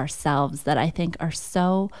ask ourselves that I think are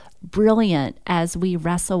so brilliant as we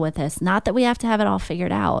wrestle with this. Not that we have to have it all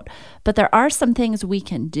figured out, but there are some things we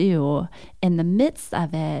can do in the midst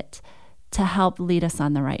of it to help lead us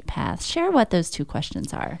on the right path. Share what those 2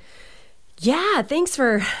 questions are. Yeah, thanks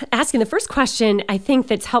for asking. The first question I think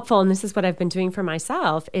that's helpful, and this is what I've been doing for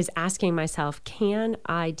myself, is asking myself, can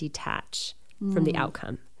I detach from the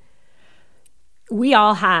outcome?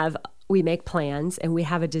 We make plans and we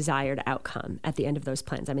have a desired outcome at the end of those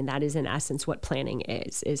plans. I mean, that is in essence what planning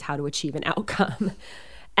is how to achieve an outcome.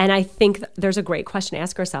 And I think there's a great question to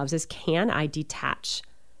ask ourselves is, can I detach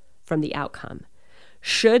from the outcome?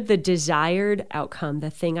 Should the desired outcome, the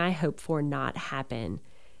thing I hope for, not happen,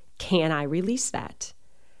 can I release that?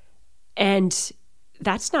 And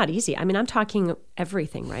that's not easy. I mean, I'm talking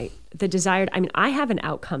everything, right? I have an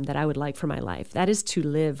outcome that I would like for my life. That is to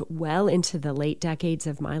live well into the late decades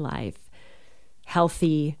of my life,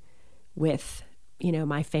 healthy, with,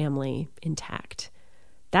 my family intact.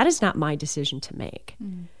 That is not my decision to make.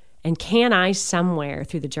 And can I somewhere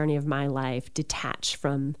through the journey of my life detach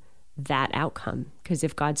from that outcome? Because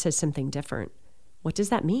if God says something different, what does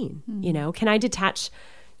that mean? Can I detach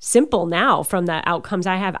simple now from the outcomes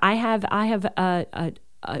I have? I have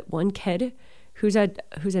one kid who's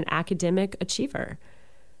an academic achiever.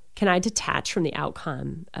 Can I detach from the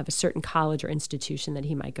outcome of a certain college or institution that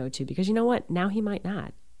he might go to? Because you know what? Now he might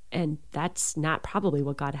not. And that's not probably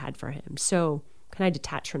what God had for him. So can I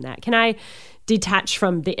detach from that? Can I detach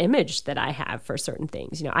from the image that I have for certain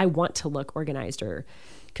things? I want to look organized or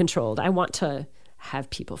controlled. I want to have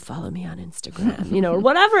people follow me on Instagram, or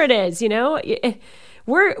whatever it is,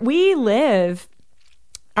 we live,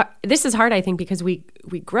 this is hard, I think, because we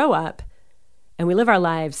grow up and we live our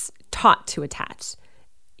lives taught to attach.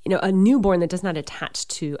 A newborn that does not attach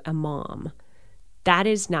to a mom, that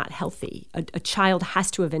is not healthy. A child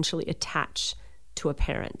has to eventually attach to a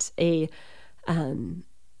parent. A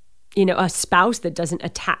spouse that doesn't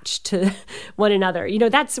attach to one another.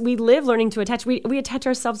 We live learning to attach. We attach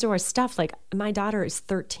ourselves to our stuff. Like my daughter is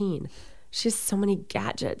 13. She has so many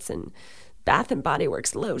gadgets and Bath and Body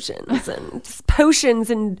Works lotions and potions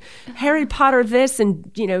and Harry Potter this and,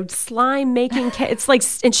 slime making. It's like,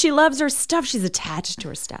 and she loves her stuff. She's attached to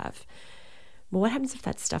her stuff. But what happens if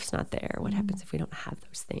that stuff's not there? What happens if we don't have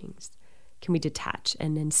those things? Can we detach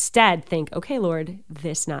and instead think, okay, Lord,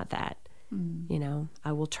 this, not that.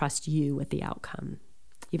 I will trust you with the outcome,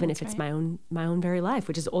 even if it's my own very life,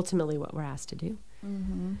 which is ultimately what we're asked to do.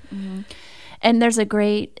 And there's a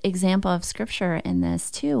great example of scripture in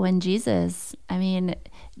this too. When Jesus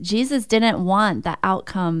didn't want the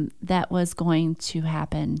outcome that was going to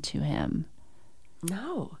happen to him.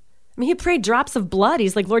 No. He prayed drops of blood.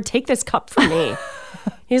 He's like, Lord, take this cup from me.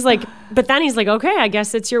 He's like, but then he's like, okay, I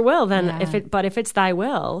guess it's your will then. Yeah. If it's thy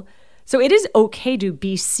will. So it is okay to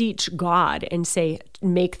beseech God and say,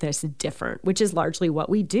 make this different, which is largely what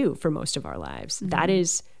we do for most of our lives. That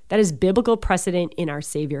is biblical precedent in our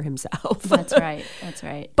Savior himself. That's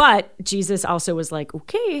right. But Jesus also was like,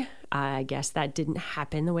 okay, I guess that didn't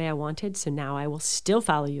happen the way I wanted, so now I will still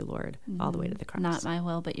follow you, Lord, all the way to the cross. Not my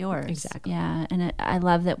will, but yours. Exactly. Yeah, and I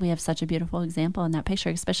love that we have such a beautiful example in that picture,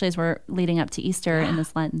 especially as we're leading up to Easter in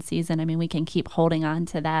this Lenten season. We can keep holding on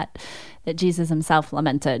to that Jesus himself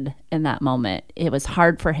lamented in that moment. It was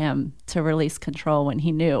hard for him to release control when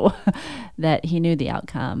he knew that he knew the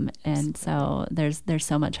outcome. And so there's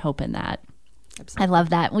so much hope in that. Absolutely. I love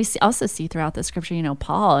that. We also see throughout the scripture,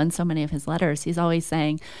 Paul in so many of his letters, he's always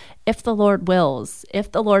saying, if the Lord wills,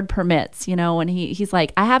 if the Lord permits, when he's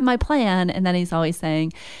like, I have my plan. And then he's always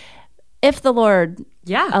saying, if the Lord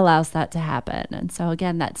allows that to happen. And so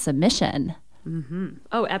again, that submission. Mm-hmm.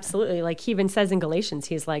 Oh, absolutely. Like he even says in Galatians,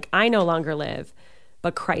 he's like, I no longer live,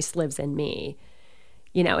 but Christ lives in me.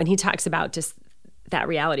 And he talks about just that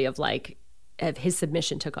reality of his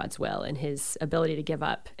submission to God's will and his ability to give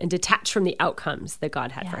up and detach from the outcomes that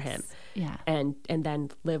God had for him. Yeah. And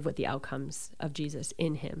then live with the outcomes of Jesus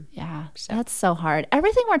in him. Yeah. So. That's so hard.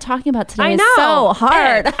 Everything we're talking about today is so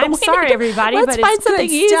hard. I'm sorry, everybody, let's but find it's something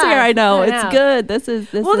easier. Stuff. I know. It's good. This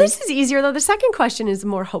is easier though. The second question is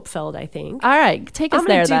more hope-filled, I think. All right. Take us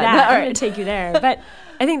there then. I'm going to take you there. But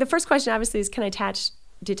I think the first question obviously is, can I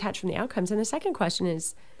detach from the outcomes? And the second question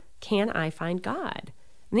is, can I find God?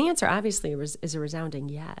 And the answer obviously is a resounding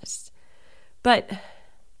yes. But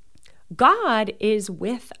God is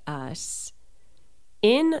with us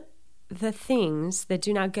in the things that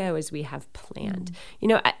do not go as we have planned. You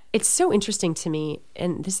know, it's so interesting to me,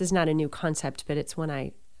 and this is not a new concept, but it's one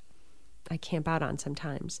I camp out on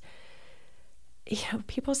sometimes. You know,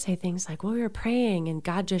 people say things like, well, we were praying and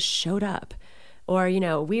God just showed up. Or, you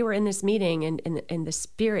know, we were in this meeting and the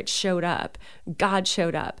Spirit showed up. God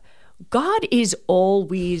showed up. God is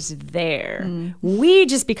always there. We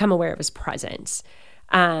just become aware of his presence.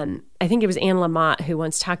 I think it was Anne Lamott who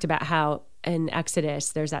once talked about how in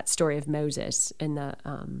Exodus, there's that story of Moses in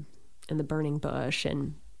the burning bush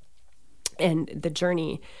and the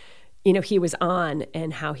journey, you know, he was on,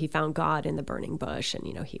 and how he found God in the burning bush. And,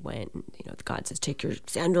 you know, he went and, you know, God says, take your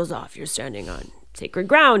sandals off. You're standing on sacred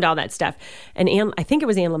ground, all that stuff. And I think it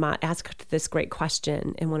was Anne Lamott asked this great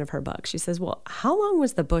question in one of her books. She says, well, how long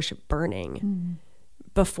was the bush burning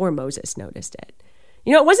before Moses noticed it?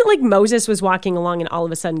 You know, it wasn't like Moses was walking along and all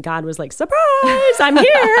of a sudden God was like, surprise, I'm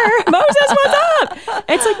here. Moses, what's up?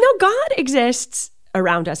 It's like, no, God exists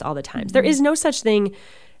around us all the time. There is no such thing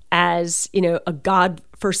as, you know, a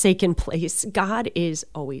God-forsaken place. God is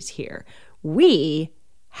always here. We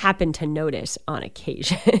happen to notice on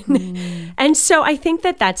occasion. And so I think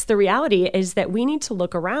that that's the reality, is that we need to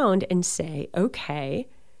look around and say, okay,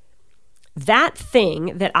 that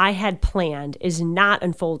thing that I had planned is not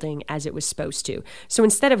unfolding as it was supposed to. So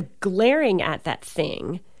instead of glaring at that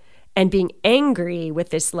thing and being angry with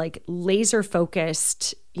this like laser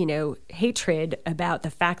focused, you know, hatred about the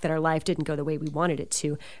fact that our life didn't go the way we wanted it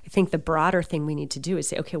to, I think the broader thing we need to do is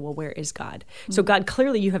say, okay, well, where is God? So God,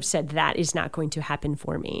 clearly you have said that is not going to happen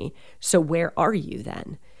for me. So where are you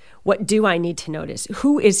then? What do I need to notice?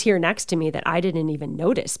 Who is here next to me that I didn't even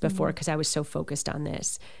notice before because I was so focused on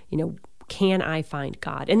this? You know, can I find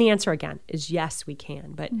God? And the answer, again, is yes, we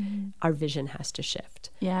can, but our vision has to shift.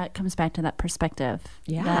 Yeah, it comes back to that perspective.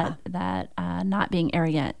 Yeah. That not being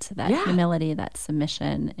arrogant, that humility, that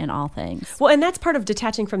submission in all things. Well, and that's part of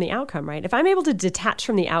detaching from the outcome, right? If I'm able to detach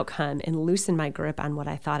from the outcome and loosen my grip on what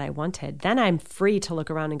I thought I wanted, then I'm free to look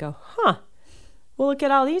around and go, well, look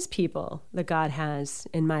at all these people that God has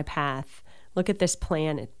in my path. Look at this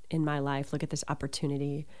plan in my life. Look at this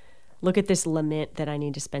opportunity. Look at this lament that I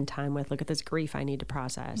need to spend time with. Look at this grief I need to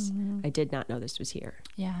process. I did not know this was here.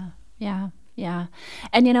 Yeah.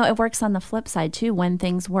 And, you know, it works on the flip side, too, when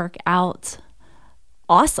things work out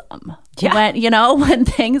awesome. Yeah. When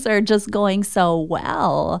things are just going so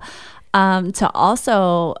well, to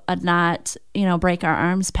also not, you know, break our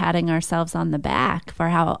arms patting ourselves on the back for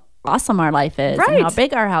how awesome our life is and how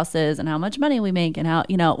big our house is and how much money we make and how,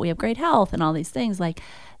 you know, we have great health and all these things. Like,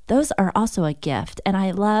 those are also a gift. And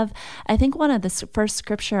I think one of the first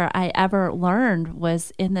scripture I ever learned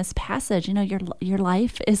was in this passage. You know, your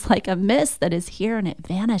life is like a mist that is here and it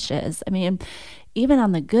vanishes. I mean, even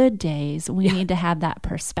on the good days, we need to have that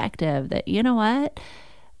perspective that, you know what?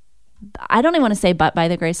 I don't even want to say but by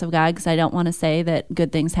the grace of God, because I don't want to say that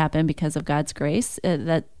good things happen because of God's grace.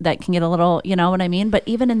 That can get a little, you know what I mean? But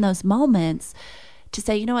even in those moments, to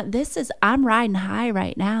say, you know what, I'm riding high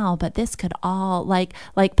right now, but this could all, like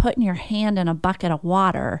putting your hand in a bucket of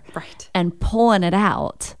water and pulling it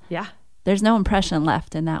out. Yeah. There's no impression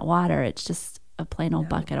left in that water. It's just a plain old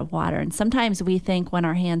bucket of water. And sometimes we think when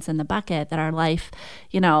our hand's in the bucket that our life,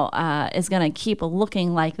 you know, is going to keep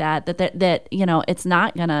looking like that, you know, it's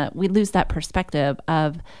not going to, we lose that perspective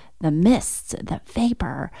of the mist, the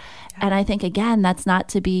vapor. Yeah. And I think, again, that's not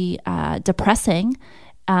to be depressing.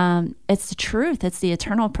 It's the truth. It's the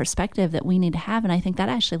eternal perspective that we need to have. And I think that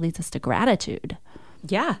actually leads us to gratitude.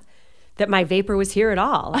 Yeah. That my vapor was here at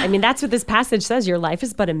all. I mean, that's what this passage says. Your life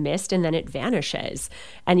is but a mist and then it vanishes.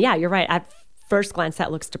 And yeah, you're right. At first glance,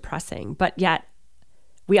 that looks depressing. But yet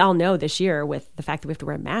we all know this year with the fact that we have to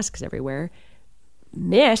wear masks everywhere,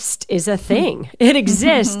 mist is a thing. It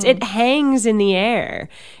exists. It hangs in the air.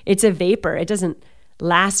 It's a vapor. It doesn't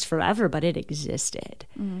last forever, but it existed.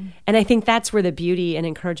 And I think that's where the beauty and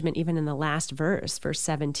encouragement, even in the last verse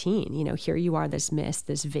 17, you know, here you are, this mist,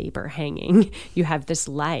 this vapor hanging, you have this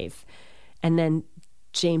life. And then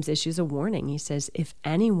James issues a warning. He says, if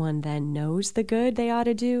anyone then knows the good they ought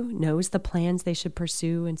to do, knows the plans they should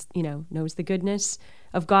pursue, and, you know, knows the goodness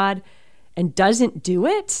of God and doesn't do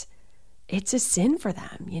it, it's a sin for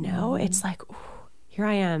them, you know? It's like, ooh, here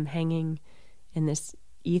I am hanging in this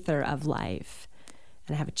ether of life.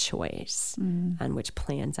 And I have a choice on which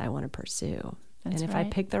plans I want to pursue. And if I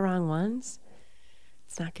pick the wrong ones,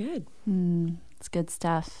 it's not good. It's good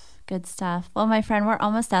stuff. Good stuff. Well, my friend, we're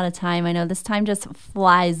almost out of time. I know this time just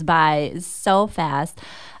flies by so fast.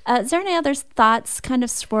 Is there any other thoughts kind of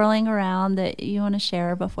swirling around that you want to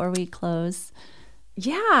share before we close?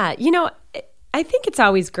 Yeah. You know, I think it's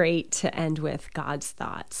always great to end with God's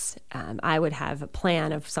thoughts. I would have a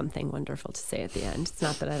plan of something wonderful to say at the end. It's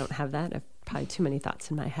not that I don't have that. I have probably too many thoughts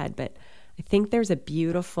in my head, but I think there's a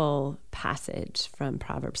beautiful passage from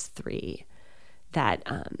Proverbs 3 that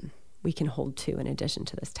we can hold to in addition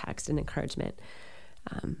to this text and encouragement.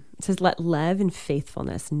 It says, "Let love and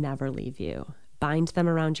faithfulness never leave you. Bind them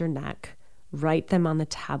around your neck. Write them on the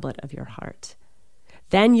tablet of your heart.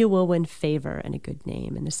 Then you will win favor and a good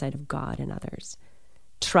name in the sight of God and others.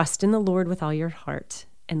 Trust in the Lord with all your heart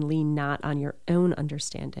and lean not on your own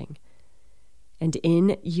understanding. And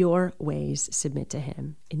in your ways submit to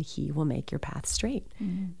him, and he will make your path straight."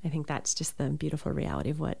 I think that's just the beautiful reality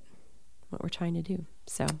of what we're trying to do.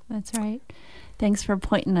 So that's right. Thanks for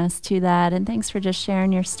pointing us to that, and thanks for just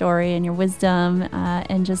sharing your story and your wisdom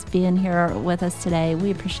and just being here with us today.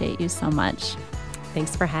 We appreciate you so much.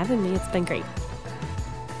 Thanks for having me. It's been great.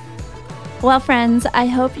 Well, friends, I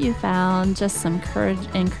hope you found just some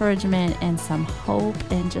encouragement and some hope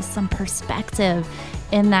and just some perspective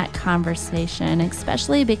in that conversation,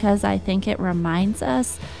 especially because I think it reminds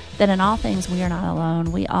us that in all things we are not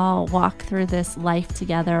alone. We all walk through this life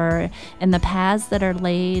together, and the paths that are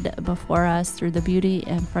laid before us through the beauty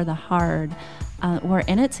and for the hard, we're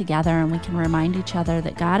in it together, and we can remind each other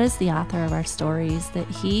that God is the author of our stories, that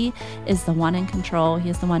he is the one in control. He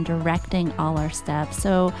is the one directing all our steps.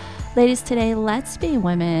 So, ladies, today, let's be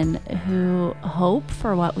women who hope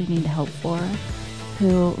for what we need to hope for,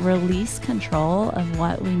 who release control of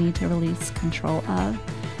what we need to release control of,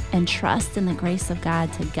 and trust in the grace of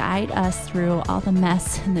God to guide us through all the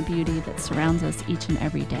mess and the beauty that surrounds us each and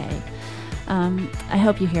every day. I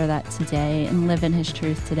hope you hear that today and live in his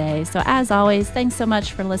truth today. So as always, thanks so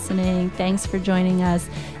much for listening. Thanks for joining us.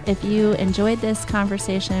 If you enjoyed this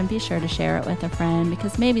conversation, be sure to share it with a friend,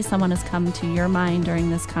 because maybe someone has come to your mind during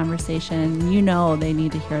this conversation. You know they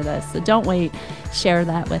need to hear this. So don't wait. Share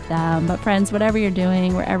that with them. But friends, whatever you're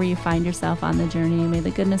doing, wherever you find yourself on the journey, may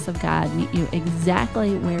the goodness of God meet you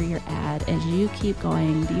exactly where you're at as you keep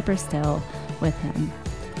going deeper still with him.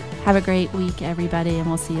 Have a great week, everybody, and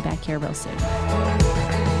we'll see you back here real soon.